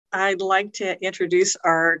I'd like to introduce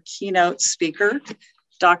our keynote speaker,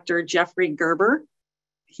 Dr. Jeffrey Gerber.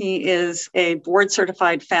 He is a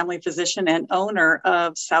board-certified family physician and owner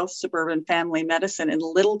of South Suburban Family Medicine in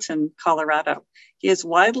Littleton, Colorado. He is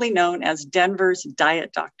widely known as Denver's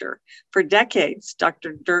diet doctor. For decades,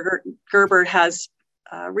 Dr. Gerber has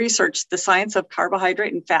researched the science of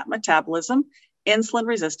carbohydrate and fat metabolism, insulin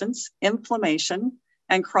resistance, inflammation,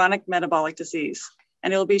 and chronic metabolic disease.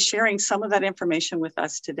 And he'll be sharing some of that information with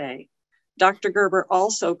us today. Dr. Gerber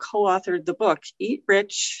also co-authored the book, Eat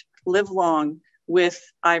Rich, Live Long, with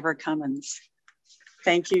Ivor Cummins.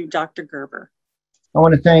 Thank you, Dr. Gerber. I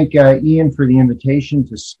want to thank Ian for the invitation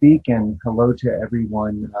to speak, and hello to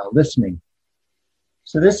everyone listening.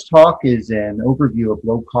 So this talk is an overview of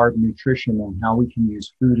low-carb nutrition and how we can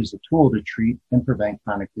use food as a tool to treat and prevent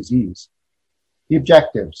chronic disease. The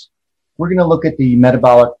objectives. We're going to look at the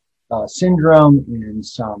metabolic syndrome and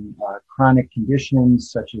some chronic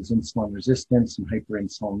conditions such as insulin resistance and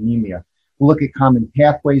hyperinsulinemia. We'll look at common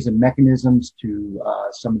pathways and mechanisms to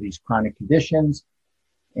some of these chronic conditions,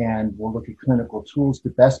 and we'll look at clinical tools to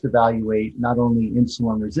best evaluate not only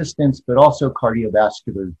insulin resistance, but also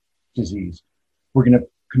cardiovascular disease. We're going to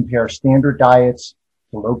compare standard diets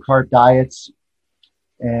to low-carb diets,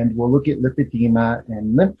 and we'll look at lipedema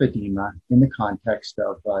and lymphedema in the context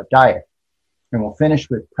of diet. And we'll finish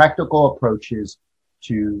with practical approaches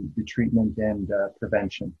to the treatment and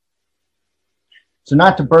prevention. So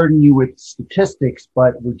not to burden you with statistics,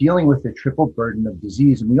 but we're dealing with a triple burden of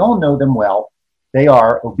disease, and we all know them well. They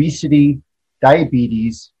are obesity,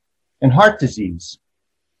 diabetes, and heart disease.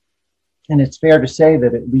 And it's fair to say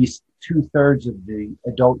that at least 2/3 of the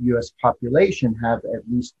adult U.S. population have at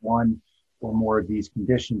least one or more of these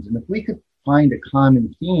conditions. And if we could find a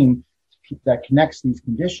common theme that connects these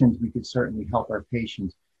conditions, we could certainly help our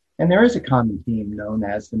patients. And there is a common theme known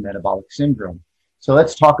as the metabolic syndrome. So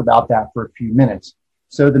let's talk about that for a few minutes.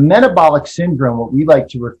 So the metabolic syndrome, what we like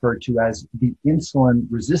to refer to as the insulin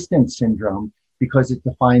resistance syndrome, because it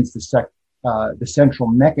defines the central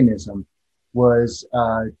mechanism, was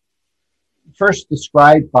first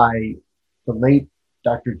described by the late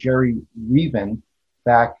Dr. Jerry Reaven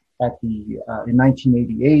back at in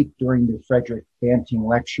 1988 during the Frederick Banting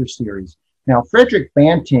lecture series. Now, Frederick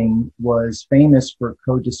Banting was famous for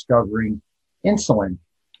co-discovering insulin,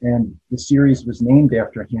 and the series was named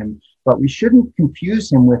after him, but we shouldn't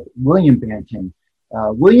confuse him with William Banting.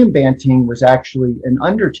 William Banting was actually an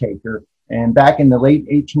undertaker, and back in the late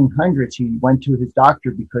 1800s, he went to his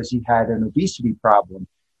doctor because he had an obesity problem.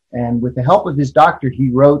 And with the help of his doctor, he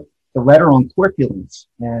wrote the letter on corpulence,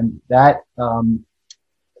 and that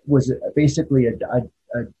was basically a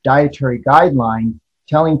dietary guideline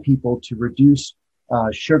telling people to reduce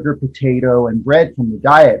sugar, potato, and bread from the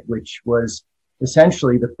diet, which was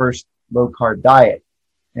essentially the first low-carb diet.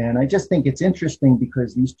 And I just think it's interesting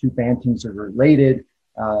because these two Bantings are related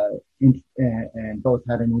and both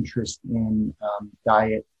had an interest in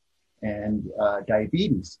diet and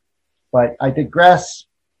diabetes. But I digress.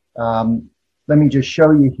 Let me just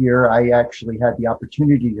show you here. I actually had the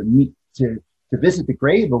opportunity to visit the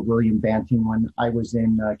grave of William Banting when I was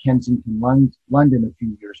in Kensington, London a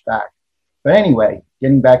few years back. But anyway,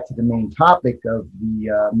 getting back to the main topic of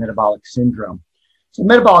the metabolic syndrome. So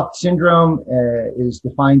metabolic syndrome is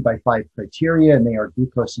defined by 5 criteria, and they are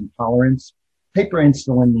glucose intolerance,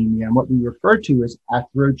 hyperinsulinemia, and what we refer to as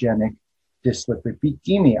atherogenic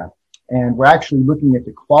dyslipidemia. And we're actually looking at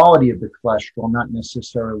the quality of the cholesterol, not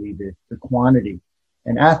necessarily the quantity.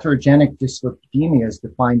 And atherogenic dyslipidemia is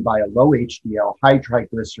defined by a low HDL, high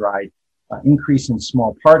triglyceride, increase in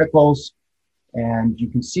small particles. And you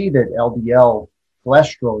can see that LDL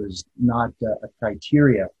cholesterol is not a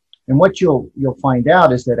criteria. And what you'll find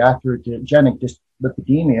out is that atherogenic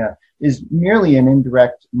dyslipidemia is merely an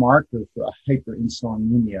indirect marker for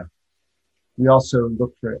hyperinsulinemia. We also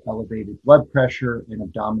look for elevated blood pressure and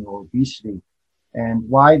abdominal obesity. And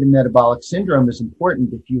why the metabolic syndrome is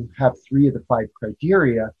important: if you have 3 of the 5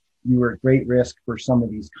 criteria, you are at great risk for some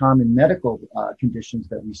of these common medical conditions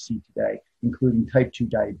that we see today, including type 2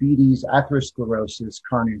 diabetes, atherosclerosis,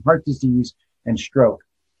 coronary heart disease, and stroke.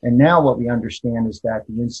 And now what we understand is that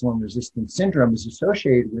the insulin resistance syndrome is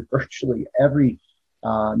associated with virtually every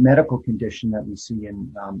medical condition that we see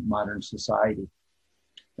in modern society.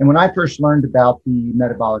 And when I first learned about the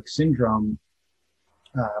metabolic syndrome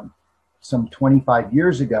some 25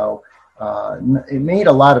 years ago, it made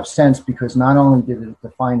a lot of sense because not only did it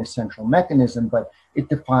define a central mechanism, but it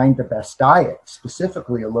defined the best diet,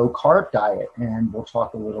 specifically a low-carb diet, and we'll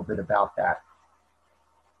talk a little bit about that.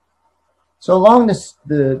 So along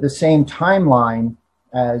the same timeline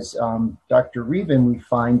as Dr. Reaven, we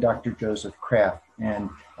find Dr. Joseph Kraft. And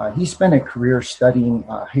He spent a career studying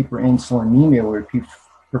hyperinsulinemia, where he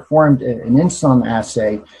performed an insulin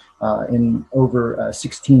assay in over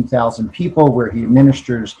 16,000 people, where he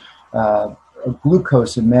administers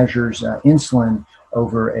glucose and measures insulin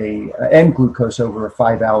over and glucose over a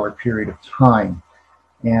 5-hour period of time.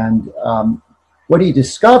 And what he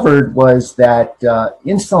discovered was that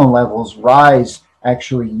insulin levels rise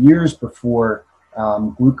actually years before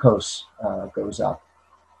glucose goes up.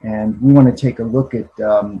 And we want to take a look at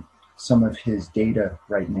some of his data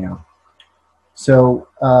right now. So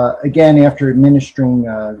again, after administering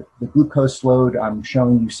the glucose load, I'm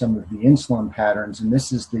showing you some of the insulin patterns. And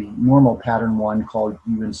this is the normal pattern one called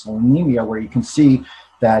euinsulinemia, where you can see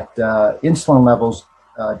that insulin levels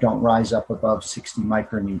don't rise up above 60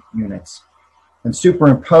 microunits. And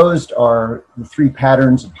superimposed are the 3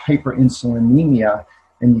 patterns of hyperinsulinemia.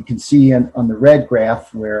 And you can see on the red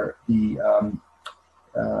graph where the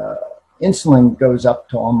insulin goes up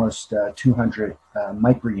to almost 200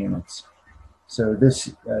 microunits. So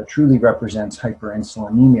this truly represents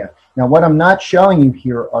hyperinsulinemia. Now, what I'm not showing you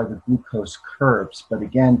here are the glucose curves, but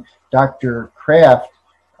again, Dr. Kraft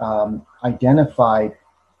identified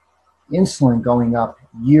insulin going up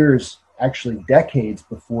years, actually decades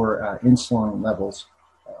before insulin levels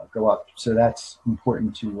go up. So that's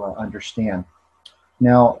important to understand.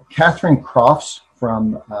 Now, Catherine Crofts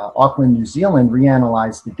from Auckland, New Zealand,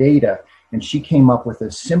 reanalyzed the data, and she came up with a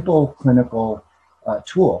simple clinical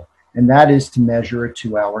tool, and that is to measure a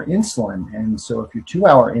 2-hour insulin. And so if your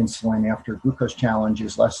 2-hour insulin after glucose challenge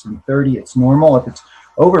is less than 30, it's normal. If it's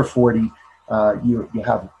over 40, you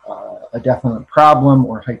have a definite problem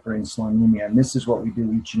or hyperinsulinemia. And this is what we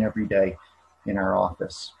do each and every day in our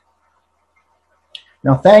office.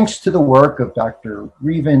 Now, thanks to the work of Dr.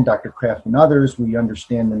 Reaven, Dr. Kraft, and others, we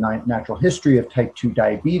understand the natural history of type 2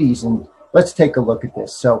 diabetes. And let's take a look at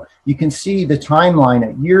this. So you can see the timeline.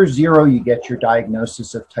 At year 0, you get your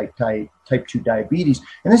diagnosis of type 2 diabetes.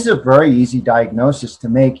 And this is a very easy diagnosis to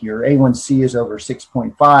make. Your A1C is over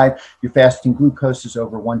 6.5. Your fasting glucose is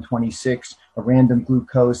over 126. A random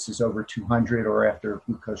glucose is over 200, or after a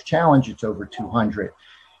glucose challenge, it's over 200.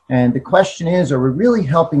 And the question is, are we really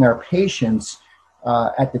helping our patients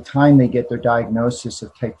at the time they get their diagnosis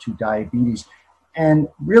of type 2 diabetes? And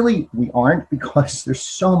really, we aren't, because there's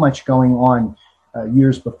so much going on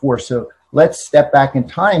years before. So let's step back in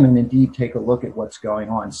time and indeed take a look at what's going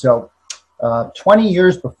on. So 20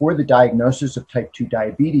 years before the diagnosis of type 2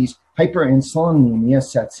 diabetes, hyperinsulinemia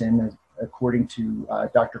sets in, according to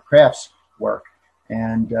Dr. Kraft's work.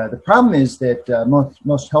 And the problem is that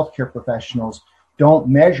most healthcare professionals don't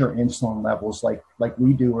measure insulin levels like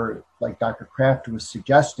we do, or like Dr. Kraft was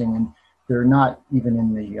suggesting, and they're not even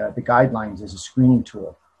in the guidelines as a screening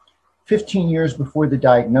tool. 15 years before the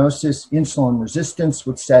diagnosis, insulin resistance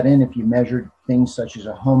would set in if you measured things such as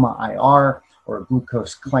a HOMA-IR or a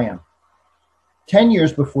glucose clamp. 10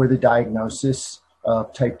 years before the diagnosis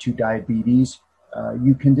of type 2 diabetes,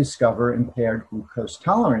 you can discover impaired glucose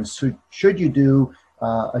tolerance. So should you do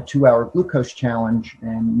a 2-hour glucose challenge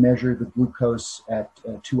and measure the glucose at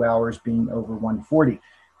 2 hours being over 140.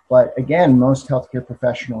 But again, most healthcare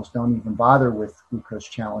professionals don't even bother with glucose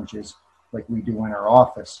challenges like we do in our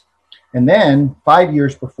office. And then 5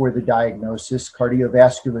 years before the diagnosis,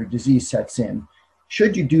 cardiovascular disease sets in.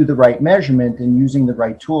 Should you do the right measurement and using the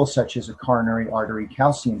right tools, such as a coronary artery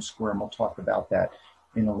calcium score, and we'll talk about that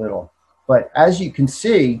in a little. But as you can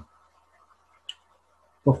see,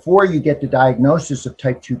 before you get the diagnosis of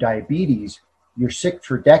type 2 diabetes, you're sick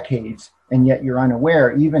for decades, and yet you're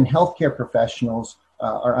unaware. Even healthcare professionals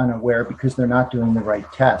are unaware because they're not doing the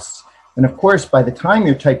right tests. And of course, by the time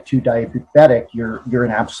you're type 2 diabetic, you're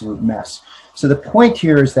an absolute mess. So the point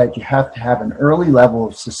here is that you have to have an early level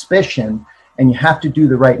of suspicion, and you have to do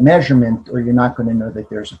the right measurement, or you're not going to know that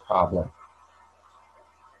there's a problem.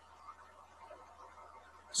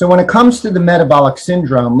 So when it comes to the metabolic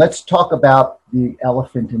syndrome, let's talk about the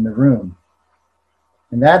elephant in the room.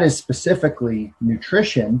 And that is specifically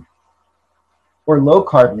nutrition, or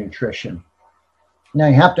low-carb nutrition. Now,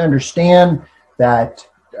 you have to understand that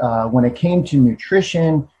when it came to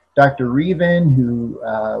nutrition, Dr. Reaven, who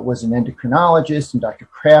was an endocrinologist, and Dr.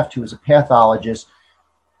 Kraft, who was a pathologist,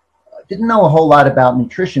 didn't know a whole lot about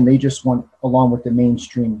nutrition. They just went along with the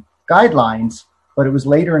mainstream guidelines. But it was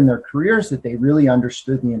later in their careers that they really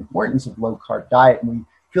understood the importance of low-carb diet, and we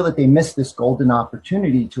feel that they missed this golden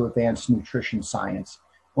opportunity to advance nutrition science.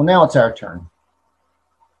 Well, now it's our turn.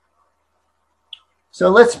 So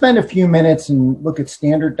let's spend a few minutes and look at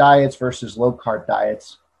standard diets versus low-carb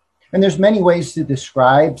diets. And there's many ways to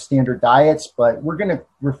describe standard diets, but we're going to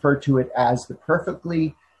refer to it as the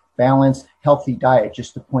perfectly balanced, healthy diet,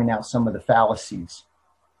 just to point out some of the fallacies.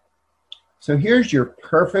 So here's your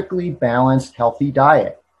perfectly balanced, healthy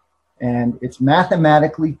diet. And it's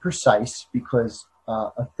mathematically precise because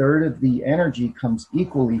a third of the energy comes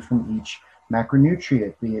equally from each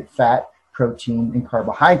macronutrient, be it fat, protein, and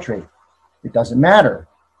carbohydrate. It doesn't matter.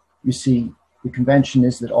 You see, the convention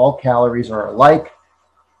is that all calories are alike,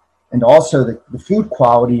 and also the food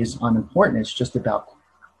quality is unimportant. It's just about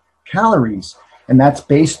calories. And that's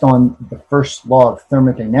based on the first law of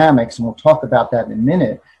thermodynamics, and we'll talk about that in a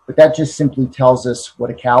minute, but that just simply tells us what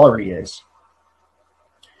a calorie is.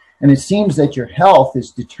 And it seems that your health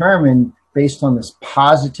is determined based on this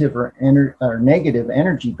positive or negative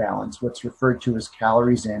energy balance, what's referred to as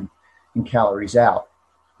calories in and calories out.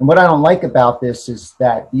 And what I don't like about this is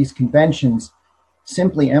that these conventions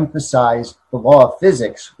simply emphasize the law of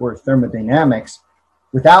physics or thermodynamics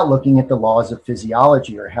without looking at the laws of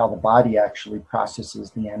physiology or how the body actually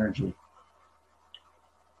processes the energy.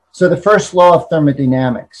 So the first law of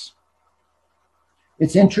thermodynamics.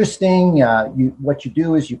 It's interesting. What you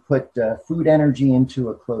do is you put food energy into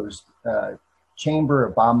a closed chamber,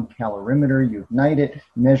 a bomb calorimeter. You ignite it,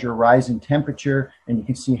 measure rise in temperature, and you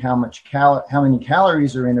can see how many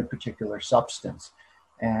calories are in a particular substance.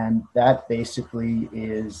 And that basically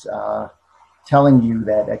is telling you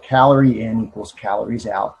that a calorie in equals calories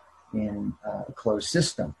out in a closed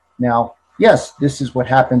system. Now, yes, this is what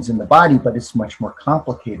happens in the body, but it's much more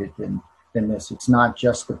complicated than this. It's not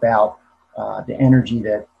just about the energy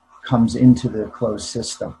that comes into the closed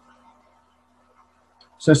system.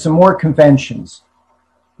 So some more conventions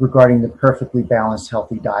regarding the perfectly balanced,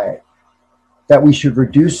 healthy diet. That we should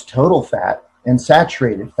reduce total fat and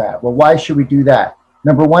saturated fat. Well, why should we do that?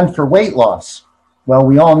 Number one, for weight loss. Well,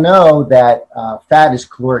 we all know that fat is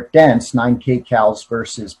caloric dense, 9 kcals,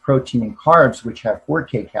 versus protein and carbs, which have 4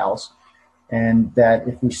 kcals. And that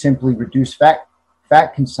if we simply reduce fat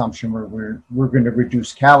consumption, we're going to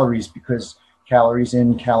reduce calories, because calories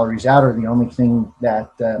in, calories out are the only thing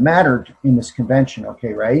that mattered in this convention,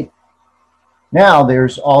 okay, right? Now,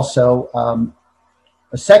 there's also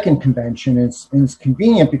a second convention, and it's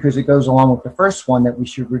convenient because it goes along with the first one, that we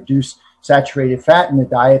should reduce saturated fat in the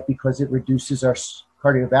diet because it reduces our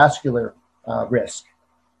cardiovascular risk.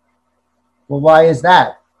 Well, why is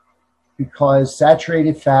that? Because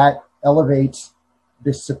saturated fat elevates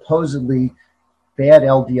this supposedly bad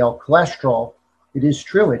LDL cholesterol. It is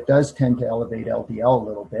true, it does tend to elevate LDL a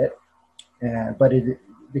little bit, but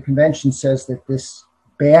the convention says that this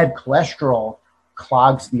bad cholesterol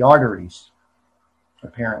clogs the arteries,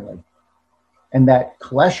 apparently. And that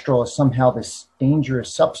cholesterol is somehow this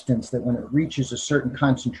dangerous substance that when it reaches a certain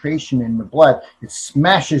concentration in the blood, it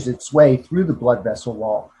smashes its way through the blood vessel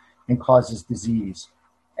wall and causes disease.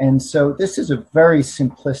 And so this is a very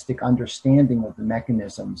simplistic understanding of the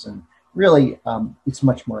mechanisms, and really it's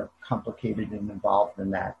much more complicated and involved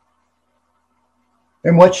than that.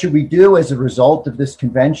 And what should we do as a result of this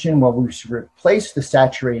convention? Well, we should replace the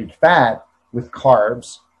saturated fat with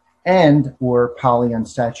carbs and or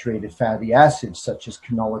polyunsaturated fatty acids such as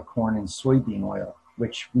canola, corn, and soybean oil,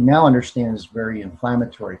 which we now understand is very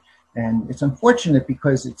inflammatory. And it's unfortunate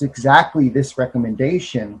because it's exactly this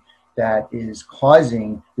recommendation that is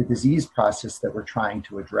causing the disease process that we're trying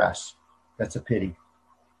to address. That's a pity.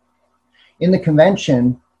 In the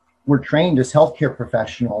convention, we're trained as healthcare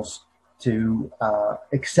professionals to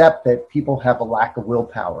accept that people have a lack of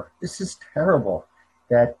willpower. This is terrible,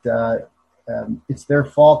 that it's their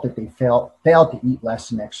fault that they failed to eat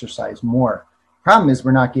less and exercise more. Problem is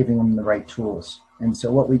we're not giving them the right tools. And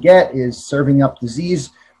so what we get is serving up disease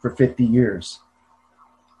for 50 years.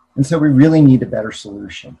 And so we really need a better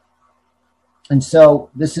solution. And so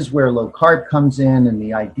this is where low carb comes in, and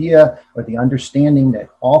the idea or the understanding that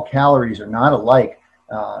all calories are not alike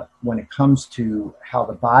when it comes to how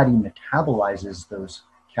the body metabolizes those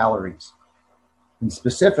calories. And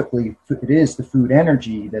specifically, it is the food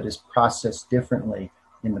energy that is processed differently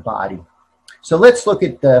in the body. So let's look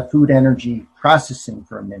at the food energy processing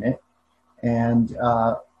for a minute and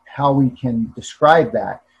how we can describe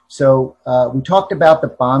that. So we talked about the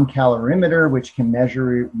bomb calorimeter, which can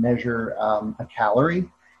measure a calorie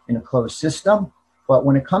in a closed system. But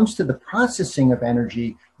when it comes to the processing of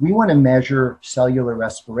energy, we want to measure cellular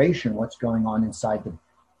respiration, what's going on inside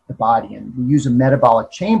the body. And we use a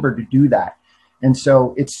metabolic chamber to do that. And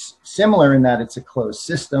so it's similar in that it's a closed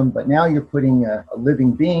system, but now you're putting a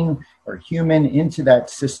living being or human into that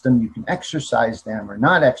system. You can exercise them or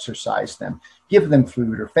not exercise them, give them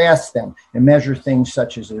food or fast them, and measure things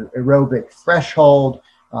such as aerobic threshold,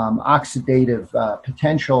 oxidative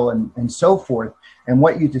potential, and so forth. And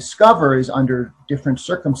what you discover is under different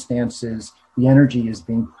circumstances, the energy is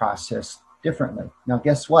being processed differently. Now,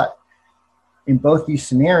 guess what? in both these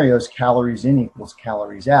scenarios, calories in equals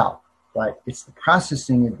calories out. But it's the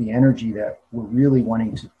processing of the energy that we're really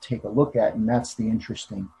wanting to take a look at, and that's the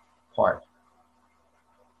interesting part.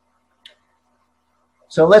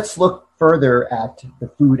 So let's look further at the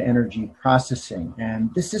food energy processing.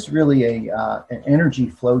 And this is really an energy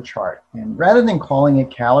flow chart. And rather than calling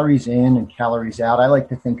it calories in and calories out, I like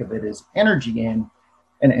to think of it as energy in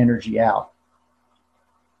and energy out.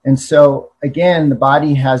 And so again, the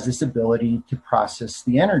body has this ability to process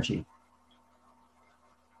the energy.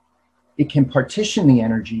 It can partition the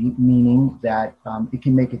energy, meaning that it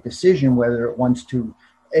can make a decision whether it wants to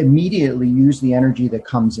immediately use the energy that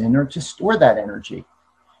comes in or to store that energy.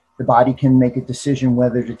 The body can make a decision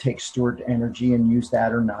whether to take stored energy and use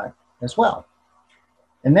that or not as well.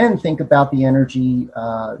 And then think about the energy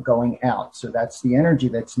going out. So that's the energy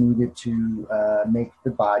that's needed to make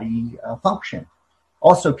the body function.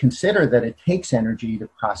 Also consider that it takes energy to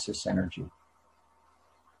process energy.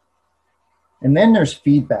 And then there's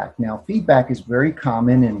feedback. Now, feedback is very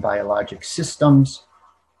common in biologic systems.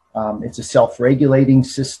 It's a self-regulating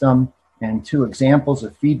system. And two examples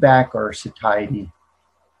of feedback are satiety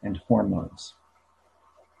and hormones.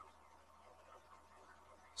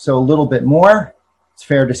 So a little bit more, it's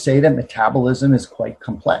fair to say that metabolism is quite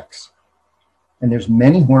complex. And there's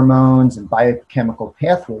many hormones and biochemical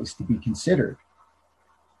pathways to be considered.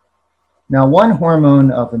 Now, one hormone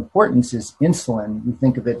of importance is insulin. We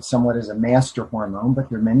think of it somewhat as a master hormone, but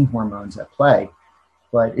there are many hormones at play.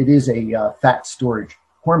 But it is a fat storage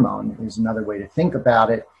hormone is another way to think about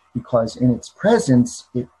it, because in its presence,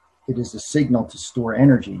 it is a signal to store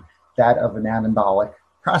energy, that of an anabolic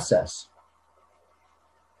process.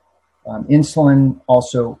 Insulin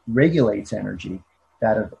also regulates energy,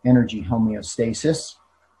 that of energy homeostasis.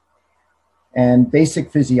 And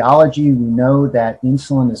basic physiology, we know that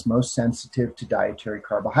insulin is most sensitive to dietary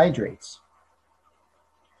carbohydrates.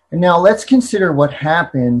 And now let's consider what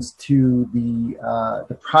happens to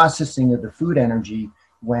the processing of the food energy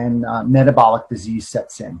when metabolic disease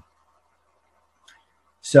sets in.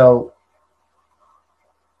 So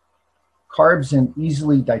carbs and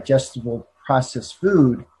easily digestible processed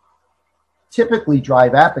food typically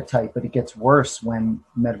drive appetite, but it gets worse when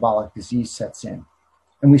metabolic disease sets in.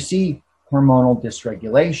 And we see hormonal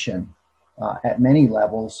dysregulation at many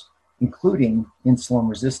levels, including insulin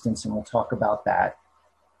resistance, and we'll talk about that.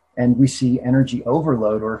 And we see energy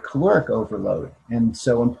overload or caloric overload. And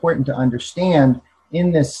so important to understand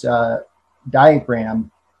in this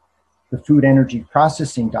diagram, the food energy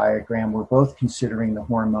processing diagram, we're both considering the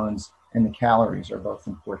hormones and the calories are both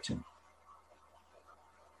important.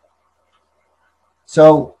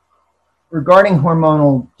 So regarding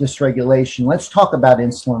hormonal dysregulation, let's talk about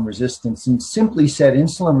insulin resistance. And simply said,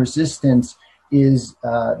 insulin resistance is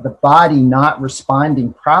the body not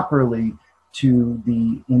responding properly to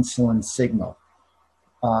the insulin signal.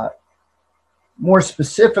 More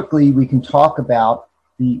specifically, we can talk about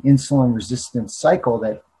the insulin resistance cycle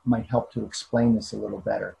that might help to explain this a little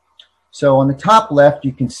better. So on the top left,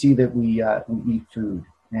 you can see that we eat food.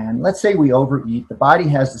 And let's say we overeat. The body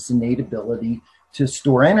has this innate ability to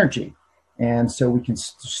store energy. And so we can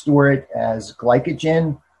store it as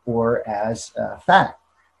glycogen or as fat.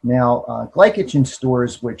 Now, glycogen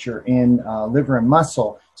stores, which are in liver and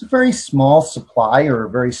muscle, it's a very small supply or a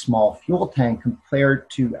very small fuel tank compared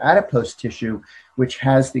to adipose tissue, which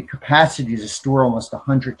has the capacity to store almost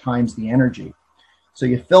 100 times the energy. So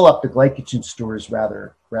you fill up the glycogen stores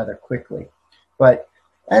rather quickly. But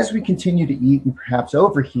as we continue to eat and perhaps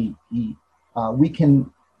overeat, we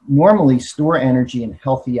can normally store energy in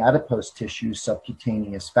healthy adipose tissue,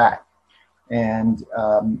 subcutaneous fat. And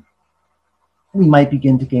we might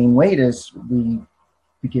begin to gain weight as we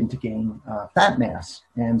begin to gain fat mass.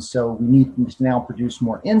 And so we need to now produce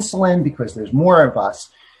more insulin because there's more of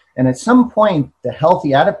us. And at some point, the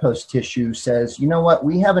healthy adipose tissue says, you know what,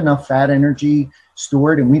 we have enough fat energy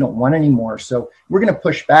stored and we don't want any more. So we're going to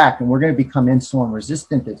push back and we're going to become insulin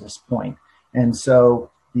resistant at this point. And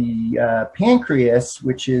so the pancreas,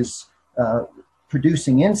 which is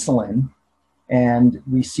producing insulin, and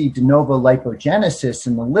we see de novo lipogenesis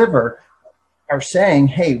in the liver, are saying,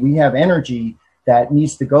 hey, we have energy that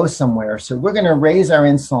needs to go somewhere. So we're going to raise our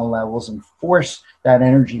insulin levels and force that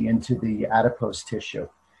energy into the adipose tissue.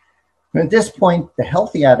 And at this point, the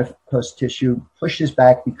healthy adipose tissue pushes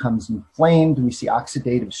back, becomes inflamed. We see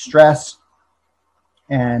oxidative stress.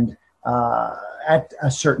 And at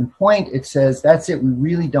a certain point, it says, that's it. We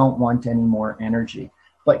really don't want any more energy.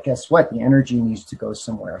 But guess what? The energy needs to go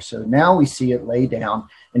somewhere. So now we see it lay down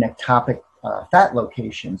in ectopic fat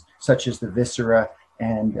locations, such as the viscera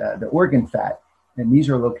and the organ fat. And these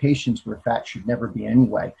are locations where fat should never be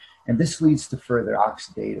anyway. And this leads to further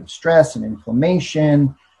oxidative stress and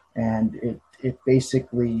inflammation, and it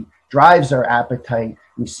basically drives our appetite.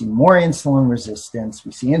 We see more insulin resistance.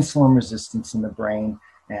 We see insulin resistance in the brain.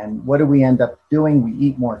 And what do we end up doing? We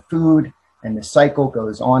eat more food, and the cycle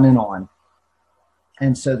goes on and on.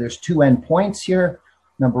 And so there's two endpoints here.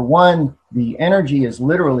 Number one, the energy is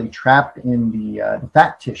literally trapped in the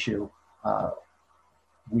fat tissue.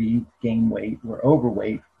 We gain weight, we're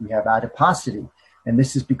overweight, we have adiposity. And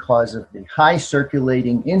this is because of the high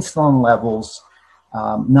circulating insulin levels,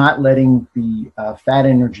 not letting the fat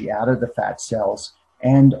energy out of the fat cells,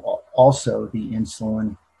 and also the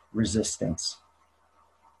insulin resistance.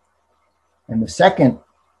 And the second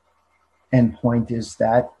endpoint is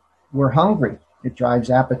that we're hungry. It drives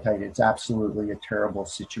appetite. It's absolutely a terrible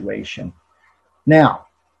situation. Now,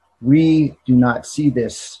 we do not see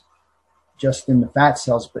this just in the fat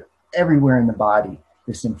cells, but everywhere in the body,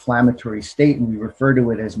 this inflammatory state, and we refer to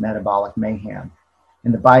it as metabolic mayhem.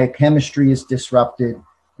 And the biochemistry is disrupted,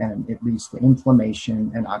 and it leads to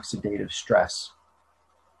inflammation and oxidative stress.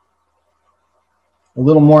 A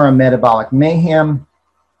little more on metabolic mayhem.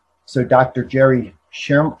 So Dr. Jerry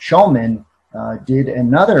Schulman did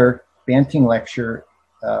another Banting lecture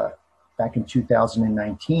back in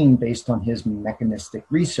 2019 based on his mechanistic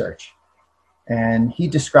research. And he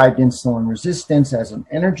described insulin resistance as an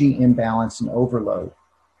energy imbalance and overload.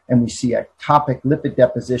 And we see ectopic lipid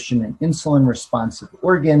deposition in insulin responsive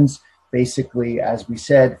organs. Basically, as we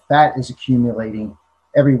said, fat is accumulating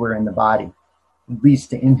everywhere in the body. It leads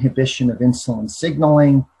to inhibition of insulin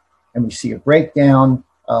signaling, and we see a breakdown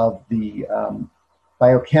of the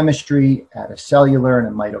biochemistry at a cellular and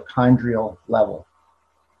a mitochondrial level.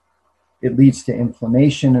 It leads to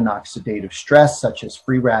inflammation and oxidative stress, such as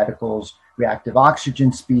free radicals, reactive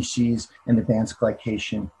oxygen species, and advanced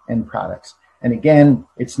glycation end products. And again,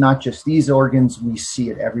 it's not just these organs, we see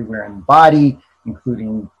it everywhere in the body,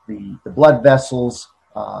 including the blood vessels,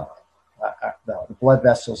 the blood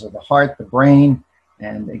vessels of the heart, the brain,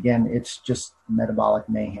 and again, it's just metabolic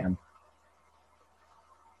mayhem.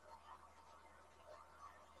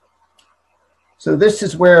 So this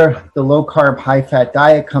is where the low-carb, high-fat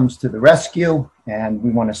diet comes to the rescue, and we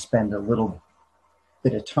want to spend a little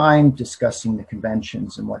bit of time discussing the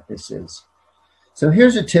conventions and what this is. So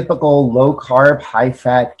here's a typical low-carb,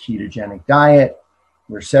 high-fat ketogenic diet,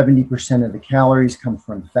 where 70% of the calories come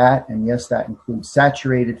from fat, and yes, that includes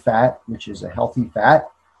saturated fat, which is a healthy fat,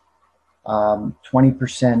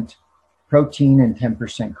 20% protein, and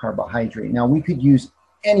 10% carbohydrate. Now, we could use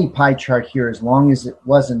any pie chart here as long as it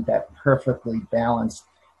wasn't that perfectly balanced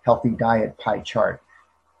healthy diet pie chart.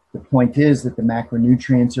 The point is that the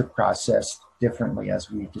macronutrients are processed differently,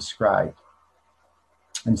 as we described.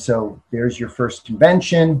 And so there's your first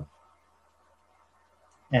convention.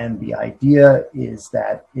 And the idea is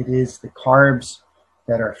that it is the carbs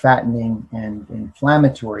that are fattening and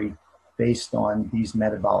inflammatory based on these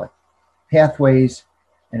metabolic pathways.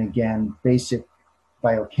 And again, basic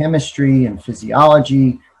biochemistry and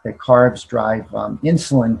physiology, that carbs drive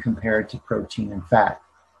insulin compared to protein and fat.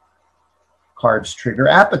 Carbs trigger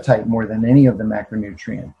appetite more than any of the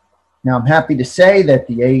macronutrient. Now, I'm happy to say that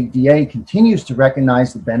the ADA continues to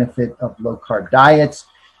recognize the benefit of low-carb diets.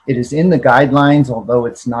 It is in the guidelines, although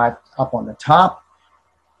it's not up on the top.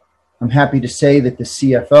 I'm happy to say that the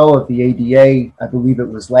CFO of the ADA, I believe it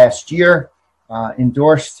was last year,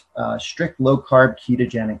 endorsed strict low-carb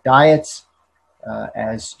ketogenic diets,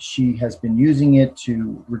 as she has been using it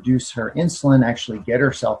to reduce her insulin, actually get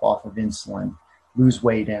herself off of insulin, lose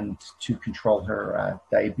weight, and to control her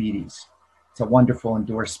diabetes. It's a wonderful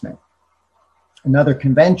endorsement. Another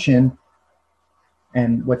convention,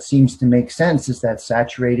 and what seems to make sense, is that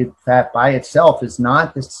saturated fat by itself is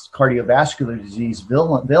not this cardiovascular disease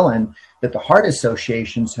villain that the Heart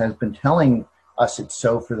Association has been telling us it's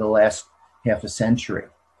so for the last half a century.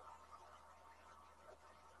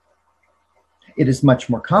 It is much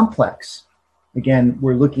more complex. Again,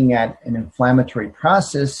 we're looking at an inflammatory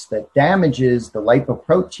process that damages the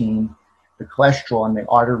lipoprotein, the cholesterol, and the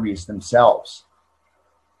arteries themselves.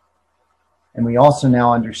 And we also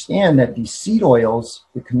now understand that these seed oils,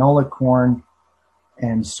 the canola, corn,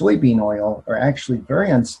 and soybean oil, are actually very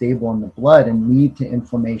unstable in the blood and lead to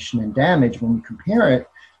inflammation and damage when you compare it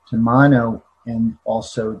to mono and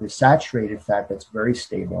also the saturated fat that's very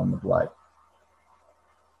stable in the blood.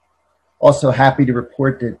 Also happy to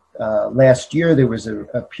report that last year there was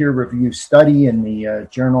a peer-reviewed study in the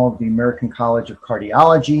Journal of the American College of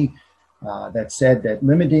Cardiology that said that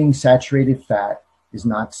limiting saturated fat is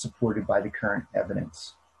not supported by the current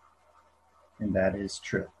evidence. And that is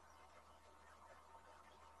true.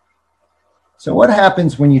 So what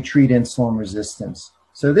happens when you treat insulin resistance?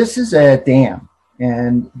 So this is a dam,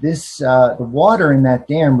 and this the water in that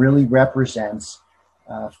dam really represents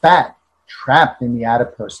fat trapped in the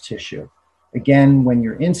adipose tissue. Again, when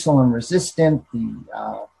you're insulin resistant,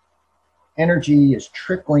 the energy is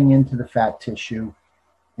trickling into the fat tissue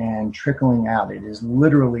and trickling out. It is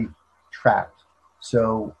literally trapped.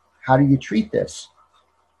 So how do you treat this?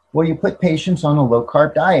 Well, you put patients on a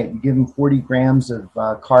low-carb diet. You give them 40 grams of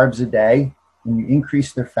carbs a day, and you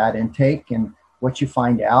increase their fat intake. And what you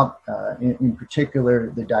find out, in particular,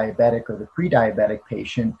 the diabetic or the pre-diabetic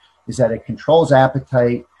patient, is that it controls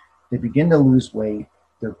appetite. They begin to lose weight.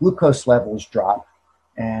 Their glucose levels drop.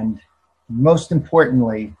 And most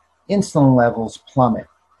importantly, insulin levels plummet.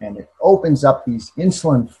 And it opens up these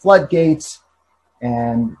insulin floodgates,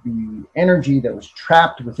 and the energy that was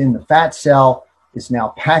trapped within the fat cell is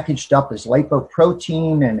now packaged up as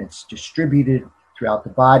lipoprotein, and it's distributed throughout the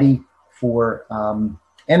body for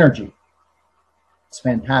energy. It's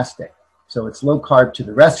fantastic. So it's low carb to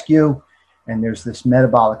the rescue, and there's this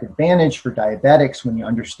metabolic advantage for diabetics when you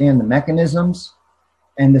understand the mechanisms.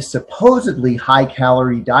 And the supposedly high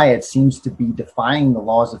calorie diet seems to be defying the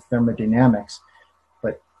laws of thermodynamics,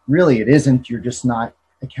 but really it isn't. You're just not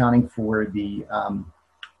accounting for the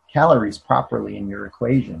calories properly in your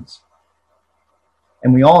equations.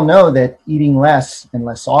 And we all know that eating less and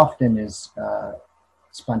less often is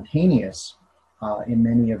spontaneous in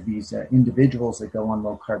many of these individuals that go on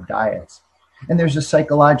low-carb diets. And there's a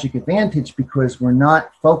psychological advantage because we're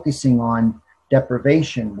not focusing on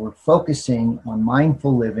deprivation. We're focusing on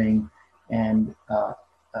mindful living and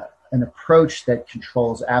an approach that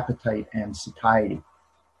controls appetite and satiety.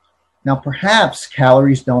 Now, perhaps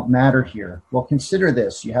calories don't matter here. Well, consider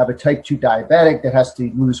this. You have a type 2 diabetic that has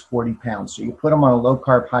to lose 40 pounds. So you put them on a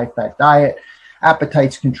low-carb, high-fat diet,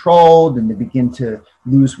 appetite's controlled, and they begin to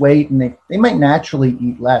lose weight, and they might naturally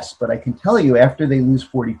eat less. But I can tell you, after they lose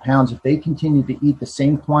 40 pounds, if they continue to eat the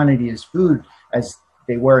same quantity as food as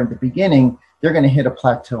they were in the beginning, they're going to hit a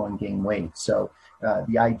plateau and gain weight. So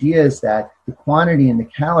the idea is that the quantity and the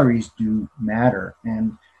calories do matter.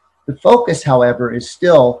 And the focus, however, is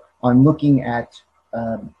still on looking at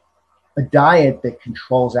a diet that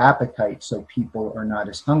controls appetite so people are not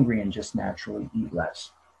as hungry and just naturally eat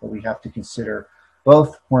less. But we have to consider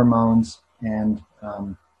both hormones and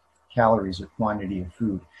calories or quantity of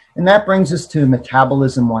food. And that brings us to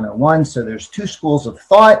Metabolism 101. So there's two schools of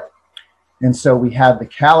thought. And so we have the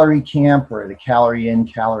calorie camp, or the calorie in,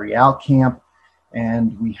 calorie out camp.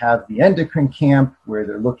 And we have the endocrine camp, where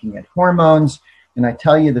they're looking at hormones. And I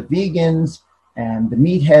tell you, the vegans and the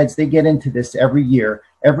meatheads, they get into this every year,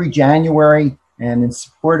 every January. And in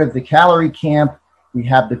support of the calorie camp, we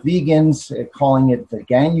have the vegans calling it the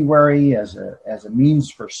January as a means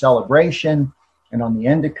for celebration. And on the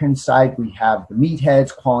endocrine side, we have the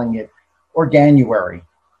meatheads calling it Organuary.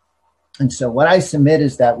 And so what I submit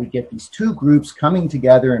is that we get these two groups coming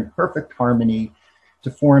together in perfect harmony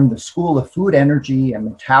to form the School of Food, Energy, and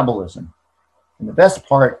Metabolism. And the best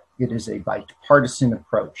part, it is a bipartisan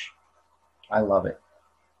approach. I love it.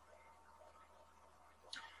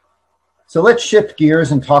 So let's shift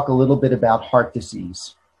gears and talk a little bit about heart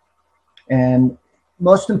disease. And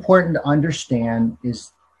most important to understand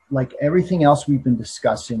is, like everything else we've been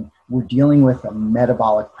discussing, we're dealing with a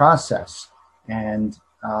metabolic process. And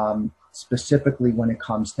specifically when it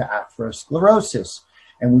comes to atherosclerosis.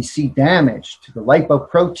 And we see damage to the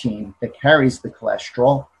lipoprotein that carries the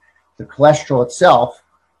cholesterol itself,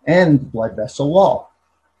 and the blood vessel wall.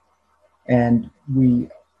 And we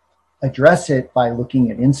address it by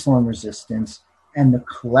looking at insulin resistance and the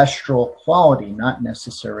cholesterol quality, not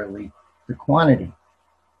necessarily the quantity.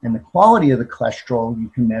 And the quality of the cholesterol you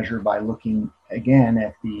can measure by looking, again,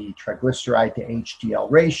 at the triglyceride to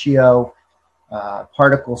HDL ratio,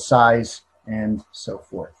 particle size, and so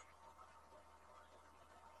forth.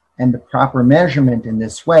 And the proper measurement in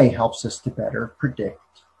this way helps us to better predict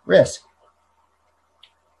risk.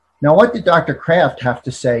 Now, what did Dr. Kraft have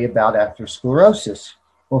to say about atherosclerosis?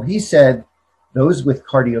 Well, he said those with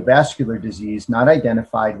cardiovascular disease not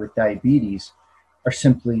identified with diabetes are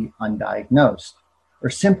simply undiagnosed, or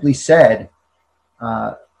simply said,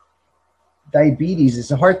 diabetes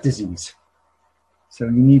is a heart disease. So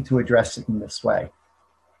you need to address it in this way.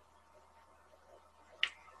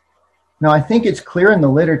 Now, I think it's clear in the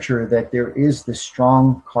literature that there is this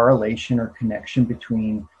strong correlation or connection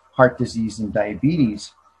between heart disease and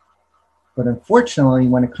diabetes. But unfortunately,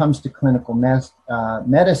 when it comes to clinical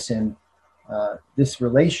medicine, this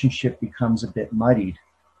relationship becomes a bit muddied.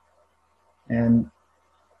 And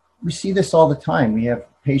we see this all the time. We have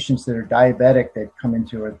patients that are diabetic that come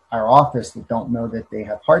into our office that don't know that they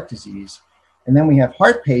have heart disease. And then we have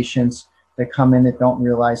heart patients that come in that don't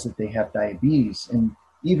realize that they have diabetes. And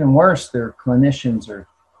even worse, their clinicians are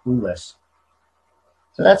clueless.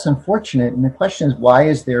 So that's unfortunate. And the question is, why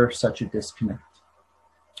is there such a disconnect?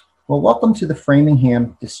 Well, welcome to the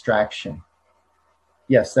Framingham distraction.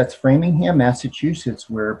 Yes, that's Framingham, Massachusetts,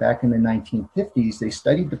 where back in the 1950s, they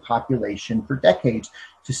studied the population for decades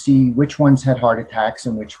to see which ones had heart attacks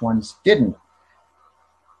and which ones didn't.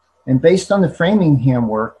 And based on the Framingham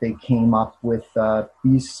work, they came up with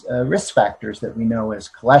these risk factors that we know as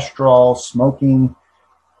cholesterol, smoking,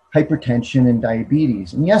 hypertension, and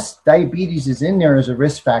diabetes. And yes, diabetes is in there as a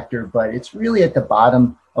risk factor, but it's really at the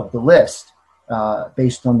bottom of the list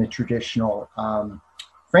based on the traditional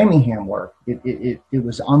Framingham work. It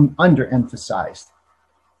was underemphasized.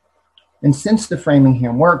 And since the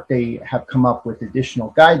Framingham work, they have come up with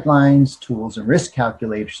additional guidelines, tools, and risk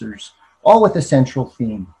calculators, all with a central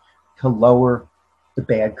theme: to lower the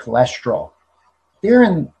bad cholesterol.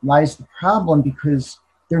 Therein lies the problem, because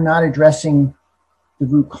they're not addressing the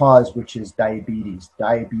root cause, which is diabetes.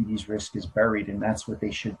 Diabetes risk is buried, and that's what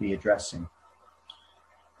they should be addressing.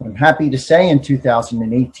 But I'm happy to say in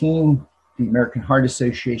 2018, the American Heart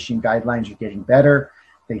Association guidelines are getting better.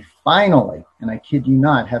 They finally, and I kid you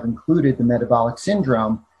not, have included the metabolic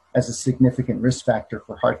syndrome as a significant risk factor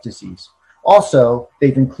for heart disease. Also,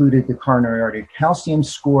 they've included the coronary artery calcium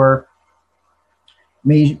score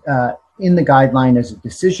in the guideline as a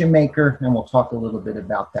decision maker, and we'll talk a little bit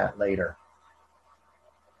about that later.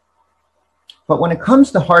 But when it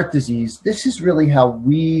comes to heart disease, this is really how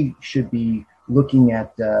we should be looking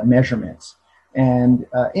at measurements. And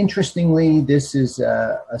interestingly, this is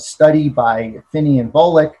a study by Finney and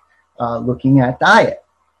Volek looking at diet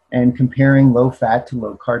and comparing low-fat to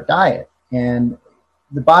low-carb diet. And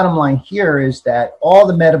the bottom line here is that all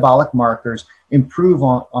the metabolic markers improve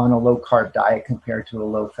on a low-carb diet compared to a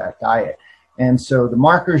low-fat diet. And so the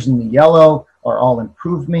markers in the yellow are all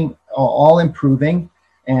improving,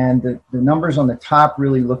 and the numbers on the top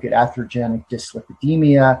really look at atherogenic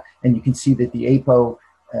dyslipidemia, and you can see that the ApoB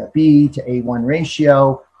to A1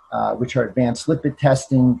 ratio, which are advanced lipid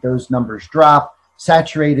testing, those numbers drop.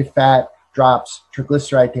 Saturated fat drops,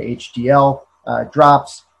 triglyceride to HDL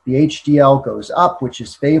drops, the HDL goes up, which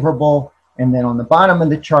is favorable. And then on the bottom of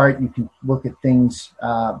the chart, you can look at things,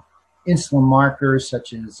 insulin markers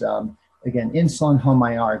such as, again, insulin, home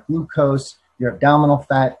IR, glucose, your abdominal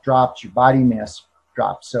fat drops, your body mass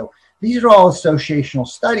drops. So these are all associational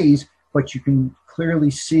studies, but you can clearly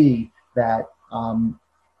see that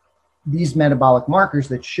these metabolic markers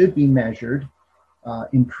that should be measured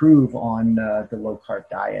improve on the low-carb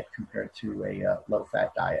diet compared to a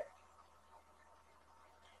low-fat diet.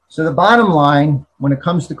 So the bottom line, when it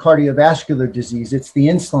comes to cardiovascular disease, it's the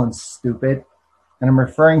insulin, stupid. And I'm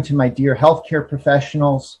referring to my dear healthcare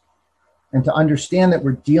professionals, and to understand that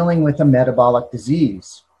we're dealing with a metabolic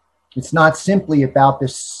disease. It's not simply about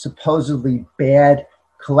this supposedly bad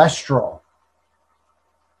cholesterol.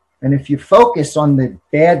 And if you focus on the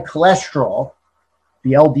bad cholesterol,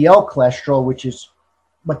 the LDL cholesterol, which is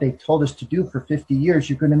what they told us to do for 50 years,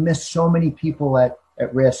 you're going to miss so many people at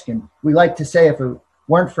risk. And we like to say, if it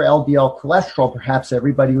weren't for LDL cholesterol, perhaps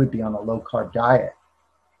everybody would be on a low-carb diet.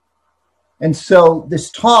 And so this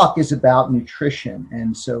talk is about nutrition.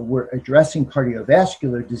 And so we're addressing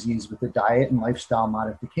cardiovascular disease with a diet and lifestyle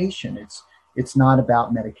modification. It's not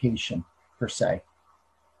about medication per se.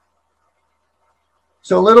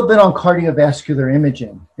 So a little bit on cardiovascular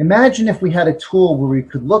imaging. Imagine if we had a tool where we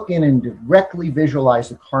could look in and directly visualize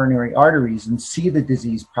the coronary arteries and see the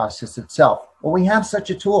disease process itself. Well, we have such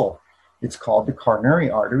a tool. It's called the coronary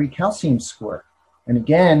artery calcium score. And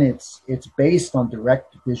again, it's based on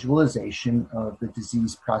direct visualization of the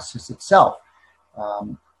disease process itself.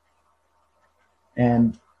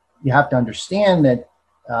 And you have to understand that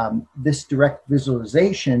this direct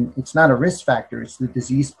visualization, it's not a risk factor, it's the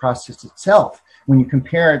disease process itself. When you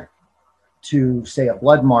compare it to, say, a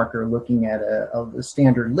blood marker looking at a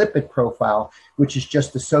standard lipid profile, which is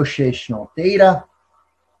just associational data.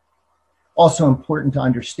 Also important to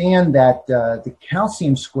understand that the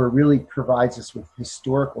calcium score really provides us with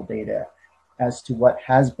historical data as to what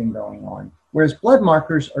has been going on. Whereas blood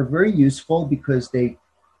markers are very useful because they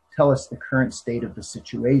tell us the current state of the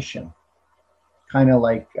situation. Kind of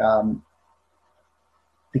like the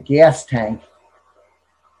gas tank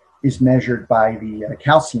is measured by the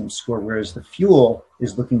calcium score, whereas the fuel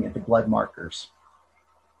is looking at the blood markers.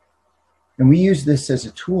 And we use this as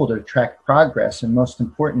a tool to track progress and, most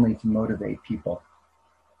importantly, to motivate people.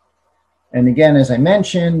 And again, as I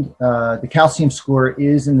mentioned, the calcium score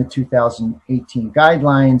is in the 2018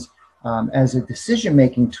 guidelines. as a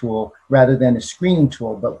decision-making tool rather than a screening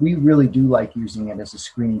tool, but we really do like using it as a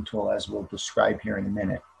screening tool, as we'll describe here in a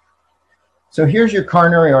minute. So here's your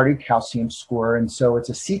coronary artery calcium score. And so it's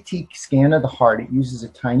a CT scan of the heart. It uses a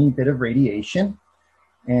tiny bit of radiation,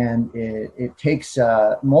 and it takes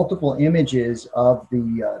multiple images of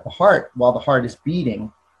the heart while the heart is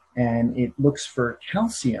beating, and it looks for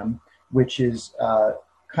calcium, which is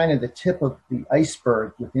kind of the tip of the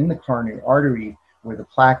iceberg within the coronary artery where the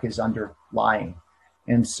plaque is underlying.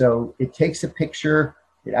 And so it takes a picture,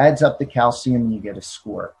 it adds up the calcium, and you get a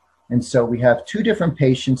score. And so we have two different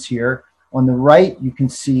patients here. On the right, you can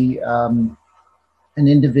see an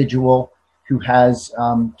individual who has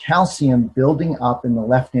calcium building up in the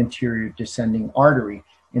left anterior descending artery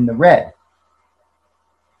in the red.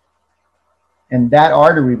 And that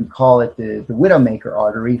artery, we call it the widowmaker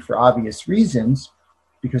artery for obvious reasons,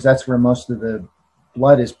 because that's where most of the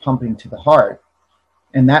blood is pumping to the heart.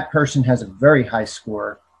 And that person has a very high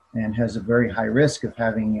score and has a very high risk of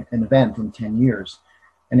having an event in 10 years.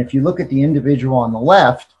 And if you look at the individual on the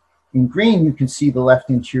left, in green, you can see the left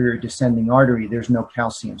anterior descending artery. There's no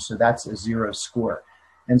calcium, so that's a 0 score.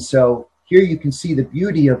 And so here you can see the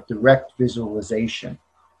beauty of direct visualization,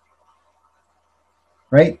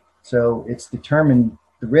 right? So it's determined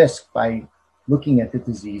the risk by looking at the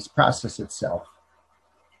disease process itself.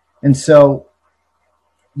 And so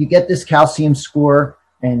you get this calcium score,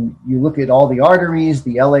 and you look at all the arteries,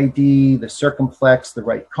 the LAD, the circumflex, the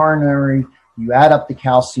right coronary. You add up the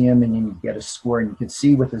calcium, and then you get a score. And you can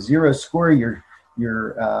see with a 0 score, your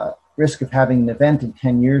risk of having an event in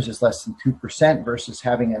 10 years is less than 2%, versus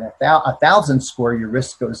having a 1,000 score, your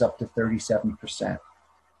risk goes up to 37%.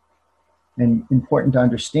 And important to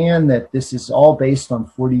understand that this is all based on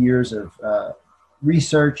 40 years of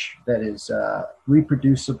research that is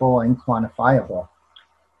reproducible and quantifiable.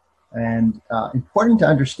 And important to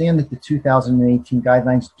understand that the 2018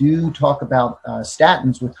 guidelines do talk about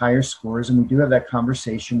statins with higher scores, and we do have that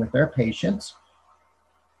conversation with our patients.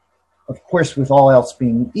 Of course, with all else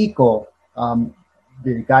being equal,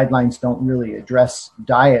 the guidelines don't really address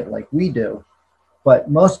diet like we do. But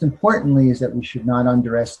most importantly is that we should not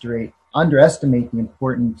underestimate the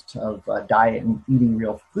importance of diet and eating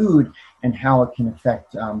real food and how it can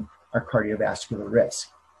affect our cardiovascular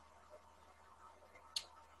risk.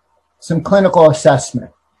 Some clinical assessment.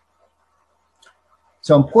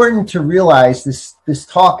 So important to realize this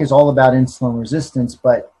talk is all about insulin resistance,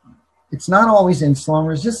 but it's not always insulin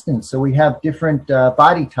resistance. So we have different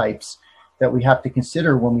body types that we have to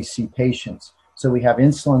consider when we see patients. So we have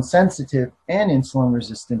insulin sensitive and insulin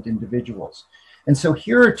resistant individuals. And so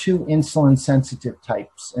here are two insulin sensitive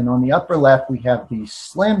types. And on the upper left, we have the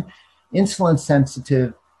slim, insulin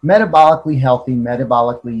sensitive, metabolically healthy,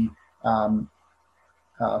 metabolically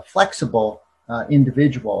flexible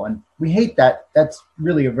individual. And we hate that. That's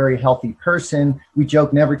really a very healthy person. We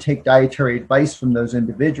joke, never take dietary advice from those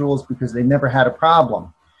individuals because they never had a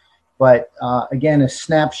problem. But again, a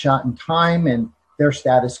snapshot in time, and their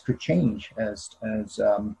status could change as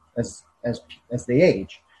they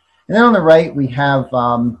age. And then on the right, we have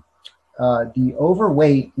the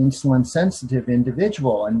overweight insulin sensitive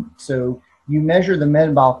individual. And so you measure the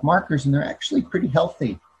metabolic markers, and they're actually pretty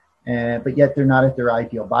healthy, but yet they're not at their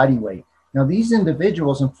ideal body weight. Now, these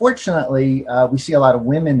individuals, unfortunately, we see a lot of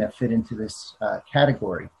women that fit into this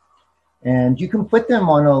category. And you can put them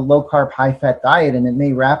on a low-carb, high-fat diet, and it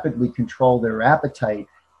may rapidly control their appetite,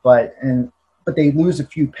 but they lose a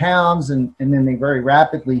few pounds, and then they very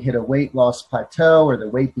rapidly hit a weight loss plateau, or the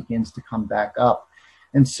weight begins to come back up.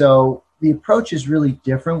 And so the approach is really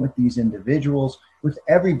different with these individuals. With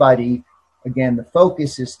everybody, again, the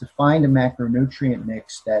focus is to find a macronutrient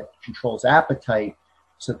mix that controls appetite,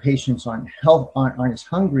 so patients aren't as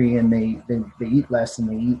hungry, and they eat less, and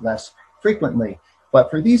they eat less frequently.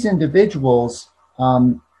 But for these individuals,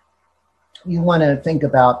 you want to think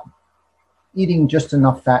about eating just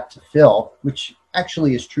enough fat to fill, which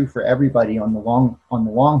actually is true for everybody on the long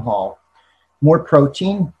haul. More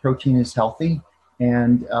protein is healthy,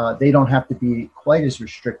 and they don't have to be quite as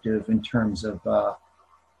restrictive in terms of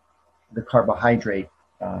the carbohydrate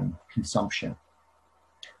consumption.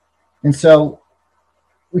 And so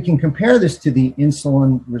we can compare this to the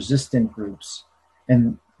insulin resistant groups,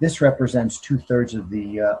 and this represents 2/3 of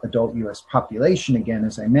the adult US population, again,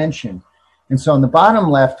 as I mentioned. And so on the bottom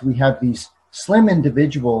left, we have these slim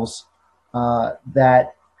individuals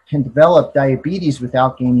that can develop diabetes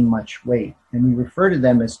without gaining much weight. And we refer to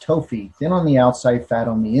them as TOFI, thin on the outside, fat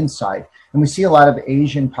on the inside. And we see a lot of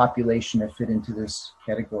Asian population that fit into this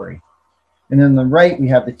category. And then on the right, we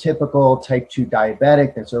have the typical type 2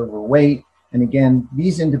 diabetic that's overweight. And again,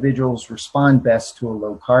 these individuals respond best to a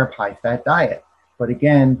low carb, high fat diet. But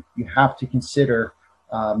again, you have to consider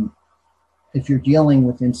if you're dealing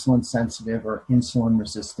with insulin sensitive or insulin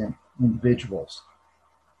resistant individuals.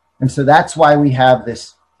 And so that's why we have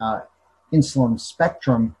this insulin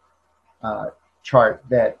spectrum chart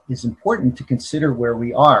that is important to consider where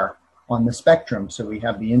we are on the spectrum. So we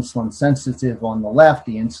have the insulin sensitive on the left,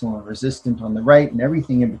 the insulin resistant on the right, and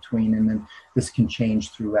everything in between. And then this can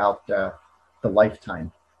change throughout the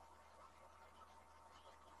lifetime.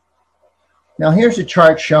 Now here's a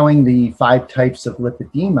chart showing the 5 types of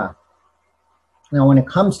lipedema. Now when it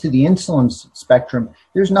comes to the insulin spectrum,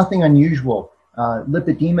 there's nothing unusual.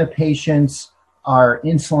 Lipedema patients are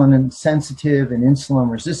insulin sensitive and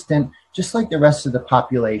insulin resistant, just like the rest of the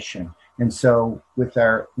population. And so with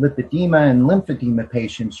our lipedema and lymphedema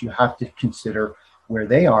patients, you have to consider where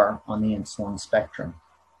they are on the insulin spectrum.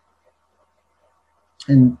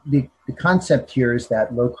 And the concept here is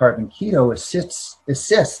that low carb and keto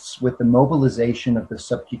assists with the mobilization of the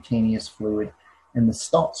subcutaneous fluid and the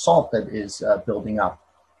salt that is building up.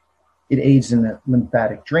 It aids in the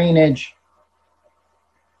lymphatic drainage.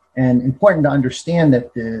 And important to understand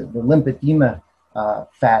that the lymphedema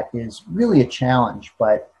fat is really a challenge,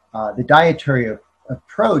 but the dietary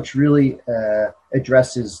approach really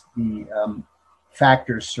addresses the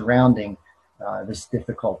factors surrounding this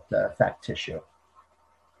difficult fat tissue.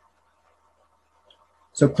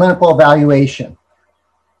 So clinical evaluation,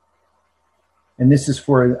 and this is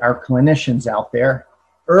for our clinicians out there,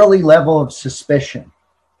 early level of suspicion,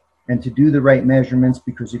 and to do the right measurements,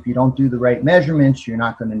 because if you don't do the right measurements, you're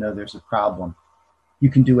not going to know there's a problem. You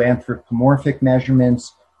can do anthropomorphic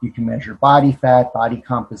measurements. You can measure body fat, body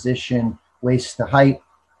composition, waist to height.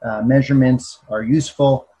 Measurements are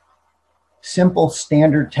useful. Simple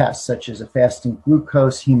standard tests such as a fasting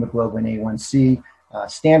glucose, hemoglobin A1C,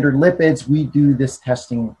 standard lipids. We do this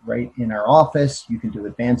testing right in our office. You can do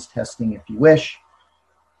advanced testing if you wish.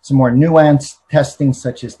 Some more nuanced testing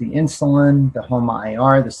such as the insulin, the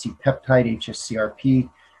HOMA-IR, the C-peptide, hsCRP.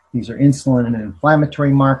 These are insulin and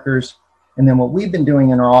inflammatory markers. And then what we've been doing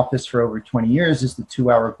in our office for over 20 years is the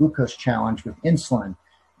 2-hour glucose challenge with insulin.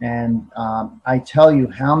 And I tell you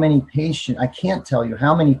how many patients, I can't tell you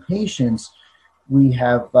how many patients we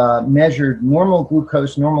have measured normal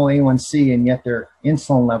glucose, normal A1C, and yet their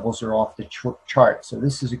insulin levels are off the chart. So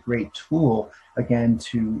this is a great tool, again,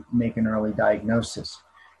 to make an early diagnosis.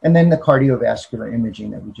 And then the cardiovascular imaging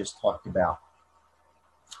that we just talked about.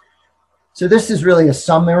 So this is really a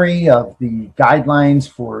summary of the guidelines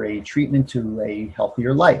for a treatment to a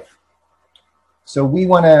healthier life. So we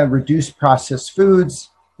want to reduce processed foods,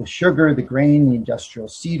 the sugar, the grain, the industrial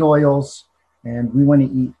seed oils, and we want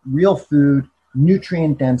to eat real food,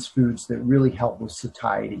 nutrient-dense foods that really help with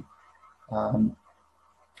satiety.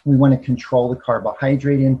 We want to control the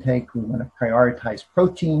carbohydrate intake. We want to prioritize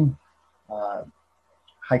protein.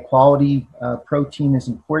 High-quality protein is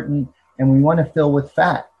important, and we want to fill with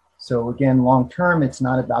fat. So again, long-term, it's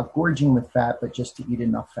not about gorging with fat, but just to eat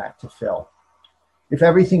enough fat to fill. If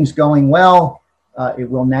everything's going well, it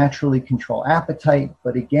will naturally control appetite.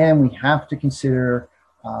 But again, we have to consider,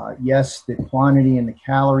 yes, the quantity and the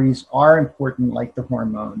calories are important like the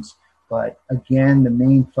hormones. But again, the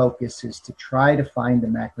main focus is to try to find the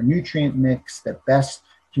macronutrient mix that best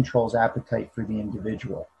controls appetite for the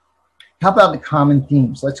individual. How about the common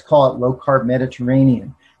themes? Let's call it low-carb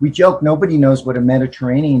Mediterranean. We joke nobody knows what a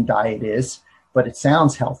Mediterranean diet is, but it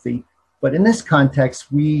sounds healthy. But in this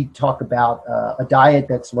context, we talk about a diet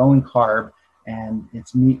that's low in carb and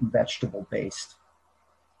it's meat and vegetable based.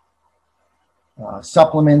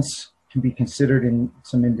 Supplements can be considered in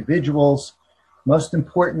some individuals. Most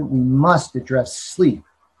important, we must address sleep,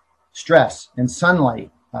 stress, and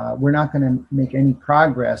sunlight. We're not going to make any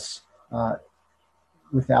progress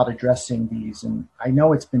without addressing these. And I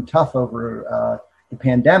know it's been tough over the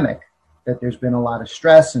pandemic, that there's been a lot of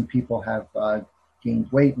stress and people have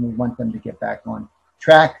gained weight, and we want them to get back on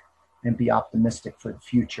track and be optimistic for the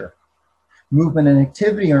future. Movement and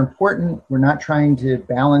activity are important. We're not trying to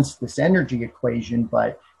balance this energy equation,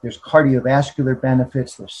 but there's cardiovascular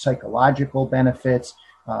benefits, there's psychological benefits.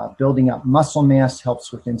 Building up muscle mass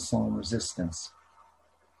helps with insulin resistance.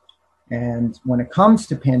 And when it comes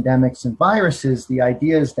to pandemics and viruses, the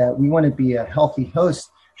idea is that we want to be a healthy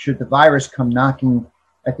host. Should the virus come knocking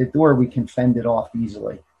at the door, we can fend it off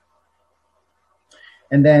easily.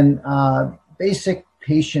 And then basic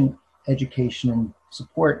patient education and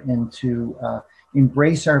support, and to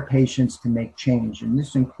embrace our patients to make change. And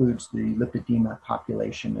this includes the lipedema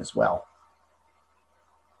population as well.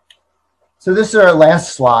 So this is our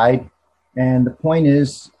last slide. And the point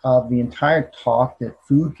is of the entire talk that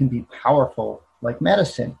food can be powerful like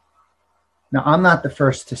medicine. Now, I'm not the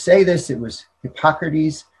first to say this. It was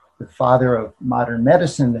Hippocrates, the father of modern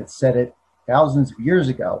medicine, that said it thousands of years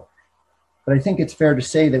ago. But I think it's fair to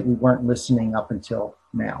say that we weren't listening up until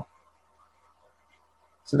now.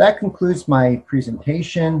 So that concludes my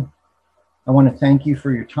presentation. I want to thank you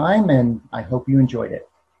for your time, and I hope you enjoyed it.